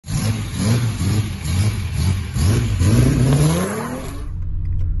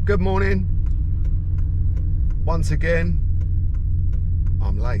Good morning. Once again,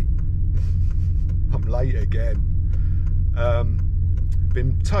 I'm late. I'm late again.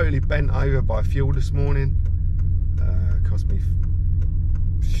 Been totally bent over by fuel this morning. Cost me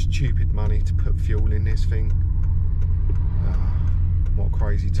stupid money to put fuel in this thing. What a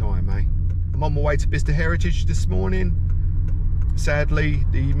crazy time, eh? I'm on my way to Bicester Heritage this morning. Sadly,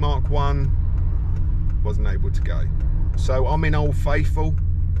 the Mark 1 wasn't able to go. So I'm in Old Faithful.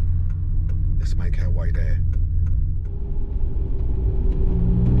 Let's make our way there.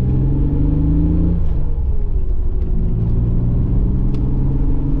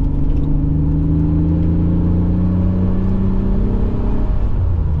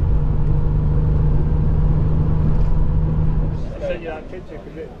 I'll send you that picture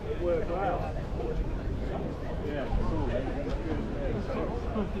because it worked out. Yeah, cool.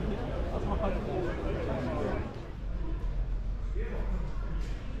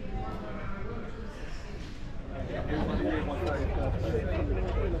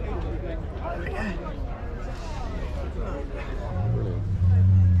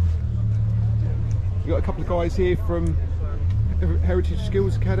 You got a couple of guys here from Heritage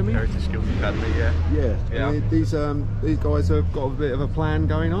Skills Academy. Heritage Skills Academy, yeah. Yeah. These guys have got a bit of a plan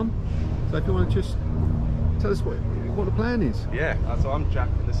going on. So if you want to just tell us what the plan is. Yeah. So I'm Jack,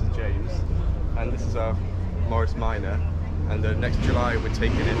 and this is James, and this is our Morris Minor. And next July we're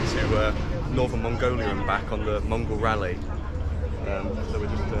taking it to northern Mongolia and back on the Mongol rally. So we're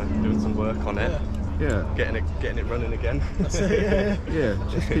just doing some work on it. Yeah. Getting it running again. That's it, Yeah,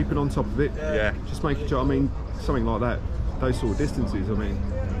 just keeping on top of it. Yeah. Just making sure. I mean, something like that, those sort of distances. I mean,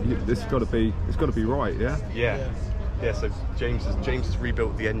 it's got to be right. Yeah. Yeah. So James has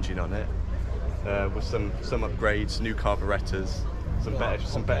rebuilt the engine on it with some upgrades, new carburetors, some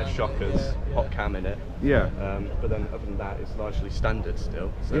better shockers, hot cam in it. Yeah. But then other than that, it's largely standard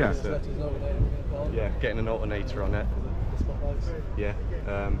still. So Yeah. it's, getting an alternator on it. Yeah.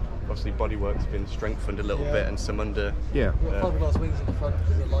 Obviously bodywork's been strengthened a little bit and some under. Yeah. We've got fiberglass wings in the front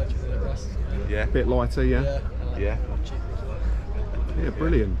because they're lighter than the rest. Yeah. Bit lighter. Yeah. Yeah. Yeah.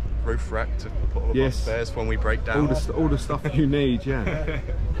 Brilliant. Roof rack to put all of our spares when we break down. All the stuff you need. Yeah.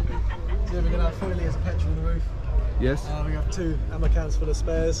 So we're going to have 4 litres of petrol on the roof. Yes. We have 2 ammo cans full of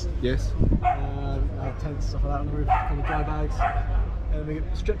spares. Yes. We have tents, stuff like that on the roof, on the dry bags. And we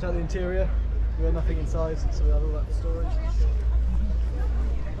stripped out the interior. We have nothing inside, so we have all that for storage.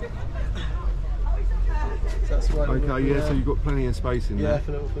 So that's right. Okay. Yeah. So you've got plenty of space in there.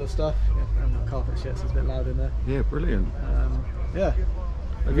 Yeah, full of stuff. Yeah, and carpet shit, so it's a bit loud in there. Yeah. Brilliant. Yeah.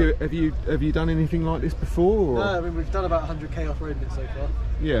 Have you done anything like this before? Or? No, I mean we've done about 100k off-roading it so far.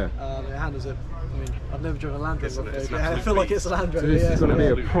 Yeah. It handles it. I mean, I've never driven a Land Rover off-road. It's I feel like it's a Land Rover. So this is going to be a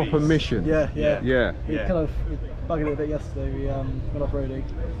Absolute proper beast. mission. Yeah. We kind of buggered it a bit yesterday. We went off-roading.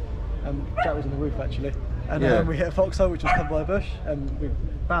 Jack was on the roof actually, and we hit a foxhole which was covered by a bush, and we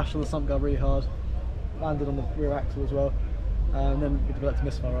bashed on the sump guard really hard. Landed on the rear axle as well, and then we developed a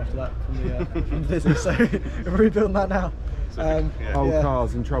misfire after that from the business. So we're rebuilding that now. Old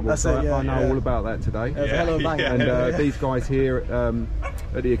cars in trouble. That's So it, I know all about that today. There's a hell of a bang. And these guys here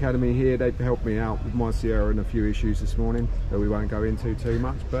at the academy here, they've helped me out with my Sierra and a few issues this morning that we won't go into too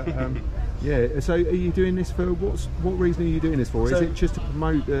much. But yeah, so are you doing this for what reason are you doing this for? Is it just to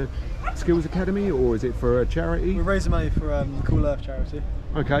promote the Skills Academy, or is it for a charity? We're raising money for the Cool Earth charity.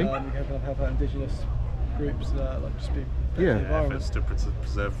 Okay. We help out Indigenous groups that like just be the environment. Efforts to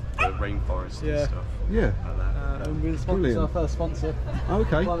preserve the rainforest and stuff. Yeah. Like that. And we're sponsored our first sponsor.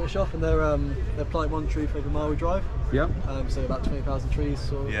 Okay. Climate Shop, and they're planting 1 tree for every mile we drive. Yep. So about 20,000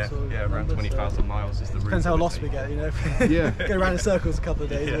 trees. Around 20,000 miles is the route. Depends how lost we get, you know. Yeah. Go around in circles a couple of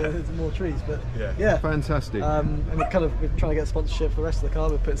days, there's more trees, but yeah. Fantastic. And we're trying to get sponsorship for the rest of the car.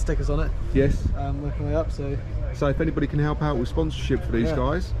 We're putting stickers on it. Yes. Working our way up. So if anybody can help out with sponsorship for these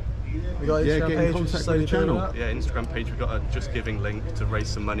guys, we got get in contact with the channel. Yeah, Instagram page. We've got a Just Giving link to raise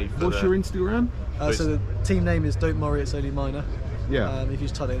some money for. What's your Instagram? So the team name is Don't Worry, It's Only Minor. Yeah. If you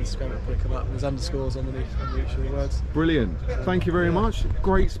just type it in Instagram, it'll probably come up. There's underscores underneath each of the words. Brilliant. Thank you very much.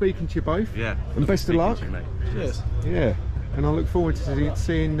 Great speaking to you both. Yeah. And best of luck. To you, mate. Cheers. Yeah. And I look forward to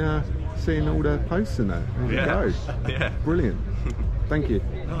seeing all the posts and that. There you go. Yeah. Brilliant. Thank you.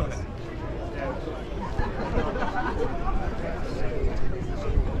 Nice.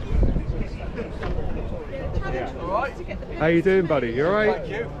 How you doing, buddy? You all right? Thank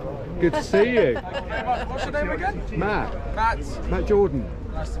you. Good to see you. What's your name again? Matt. Matt Jordan.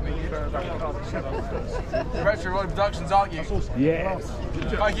 Nice to meet you. Retro Road Productions, aren't you? Yes.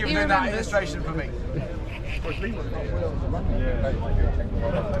 Thank you for doing that illustration for me.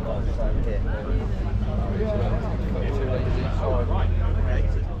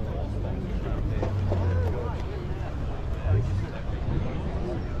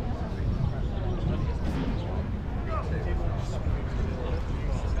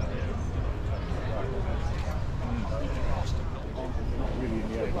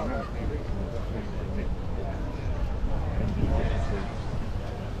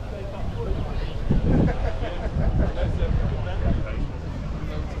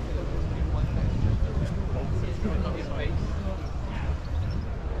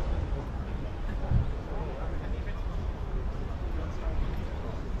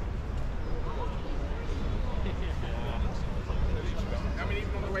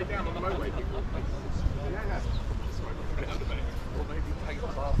 down on the motorway. Yeah. Or maybe take the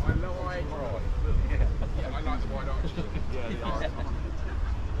bath. I like wide. Yeah, I like the wide arches. Yeah, they are.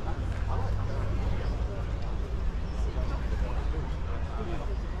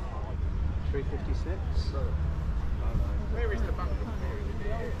 356. Where is the bunker?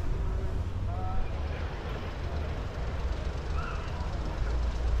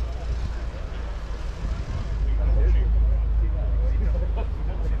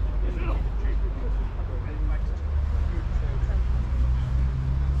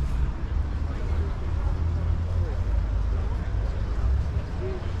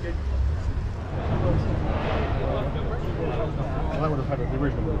 That would have had the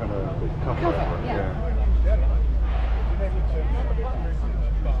original would have had a cover over it, yeah.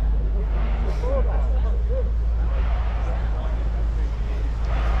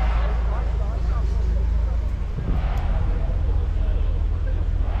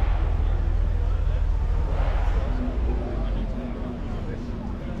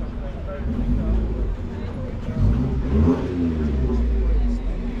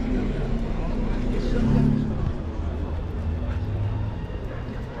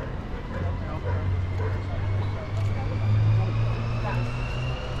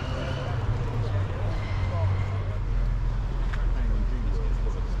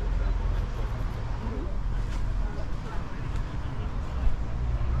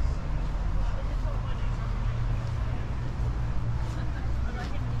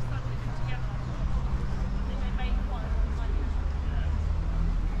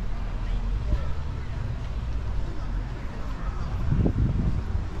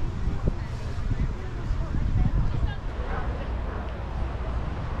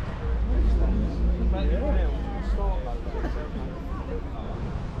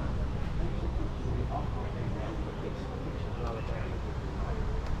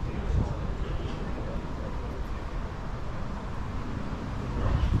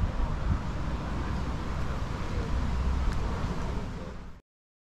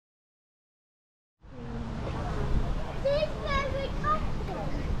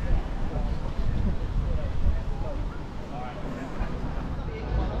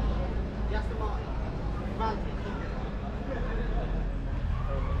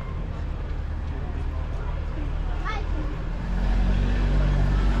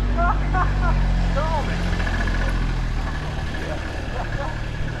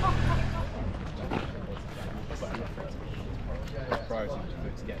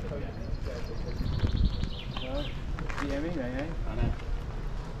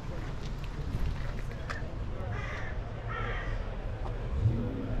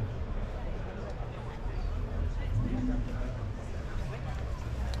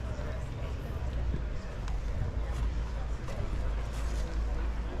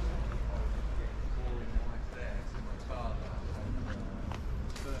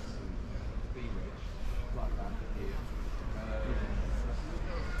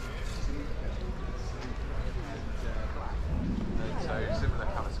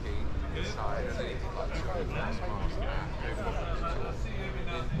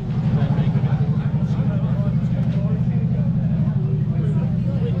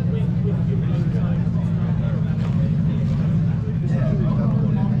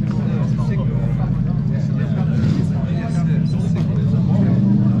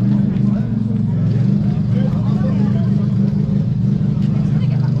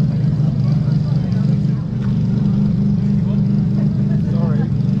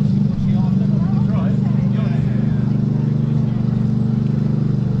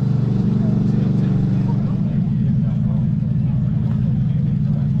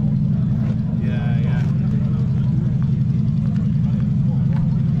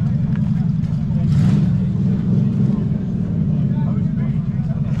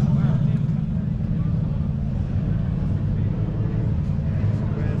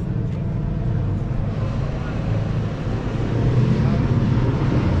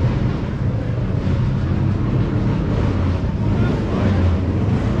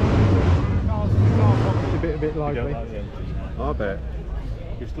 Lively. I bet.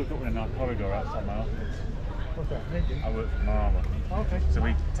 You've still got one in our corridor outside my office. What's that? I work for Marma. Oh, okay. So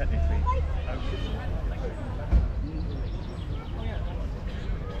we technically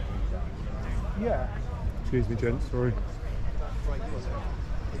Yeah. Excuse me, gents, sorry.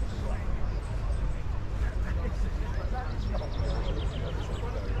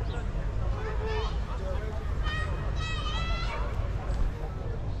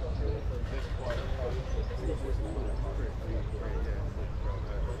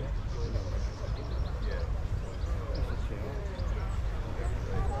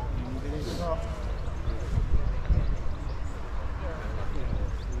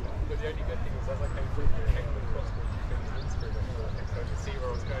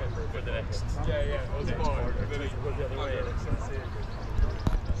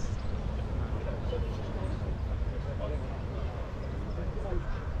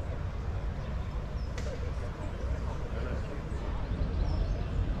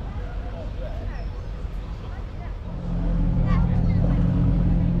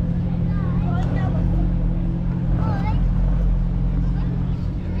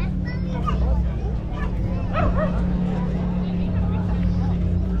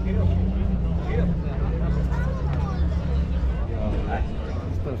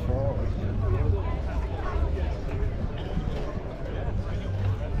 Still for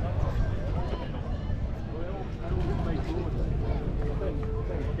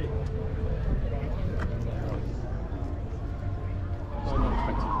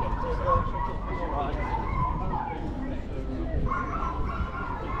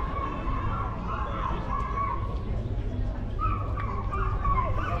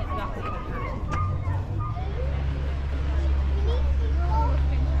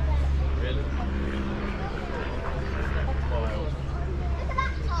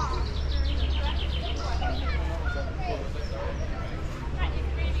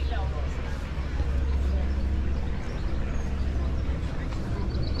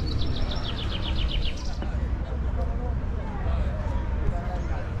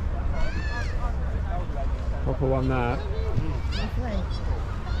Proper one that.